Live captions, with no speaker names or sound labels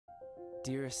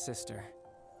Dearest sister,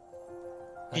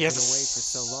 I've He been has away for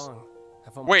so long.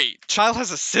 Wait, Childe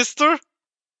has a sister?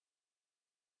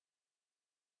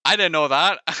 I didn't know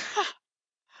that.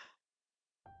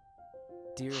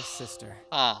 Dearest sister,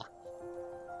 Ah.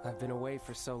 I've been away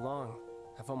for so long.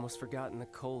 I've almost forgotten the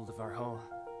cold of our home.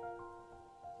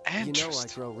 You know I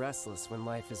grow restless when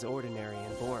life is ordinary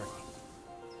and boring.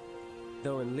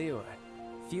 Though in Liyue,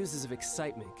 fuses of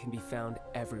excitement can be found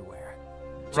everywhere.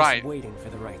 Just waiting for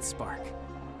the right spark.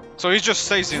 So he just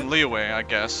stays in Liyue, I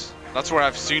guess. That's where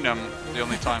I've seen him the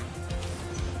only time.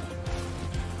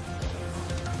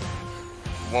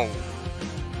 Whoa.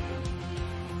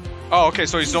 Oh, okay,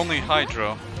 so he's only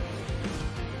Hydro.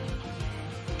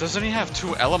 Doesn't he have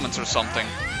 2 elements or something?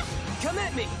 Come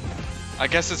at me. I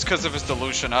guess it's because of his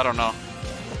delusion, I don't know.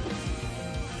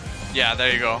 Yeah,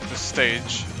 there you go, the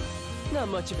stage. Not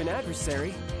much of an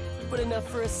adversary, but enough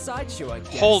for a sideshow, I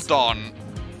guess. Hold on.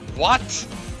 What?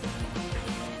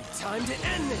 Time to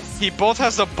end this. He both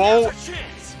has a bow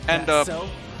and a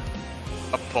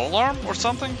polearm or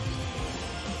something?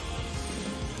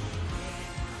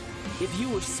 If you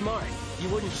were smart, you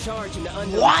wouldn't charge into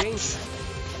unknown danger.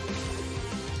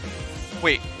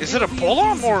 Wait, is it a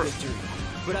polearm or... Victory,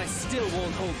 but I still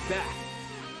won't hold back.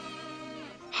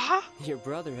 Huh? Your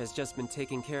brother has just been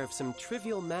taking care of some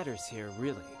trivial matters here,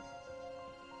 really.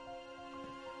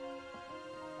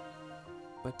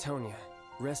 But Tonya,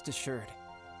 rest assured.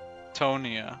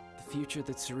 Tonya. The future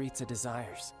that Tsaritsa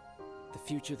desires, the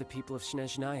future the people of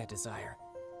Snezhnaya desire,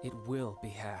 it will be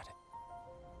had.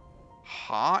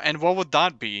 Huh? And what would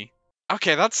that be?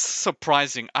 Okay, that's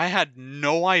surprising. I had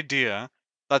no idea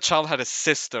that Childe had a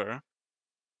sister.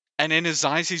 And in his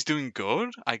eyes, he's doing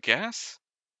good, I guess?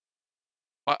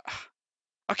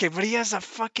 Okay, but he has a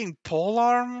fucking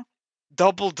polearm?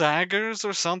 Double daggers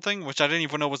or something, which I didn't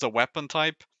even know was a weapon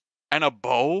type. And a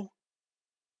bow?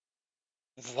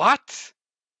 What?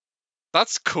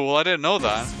 That's cool, I didn't know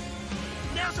that.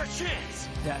 Now's our chance!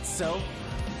 That's so?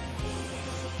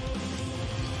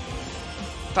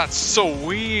 That's so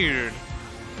weird.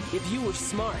 If you were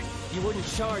smart, you wouldn't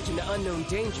charge into unknown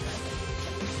danger.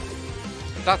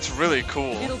 That's really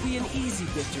cool. It'll be an easy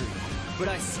victory, but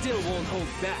I still won't hold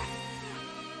back.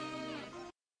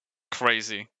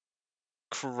 Crazy.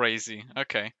 Crazy.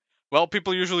 Okay. Well,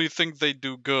 people usually think they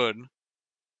do good.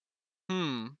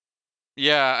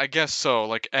 Yeah, I guess so.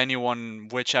 Like anyone,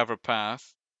 whichever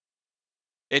path.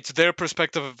 It's their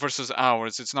perspective versus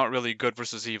ours. It's not really good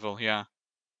versus evil, yeah.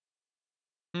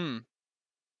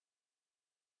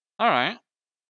 Alright.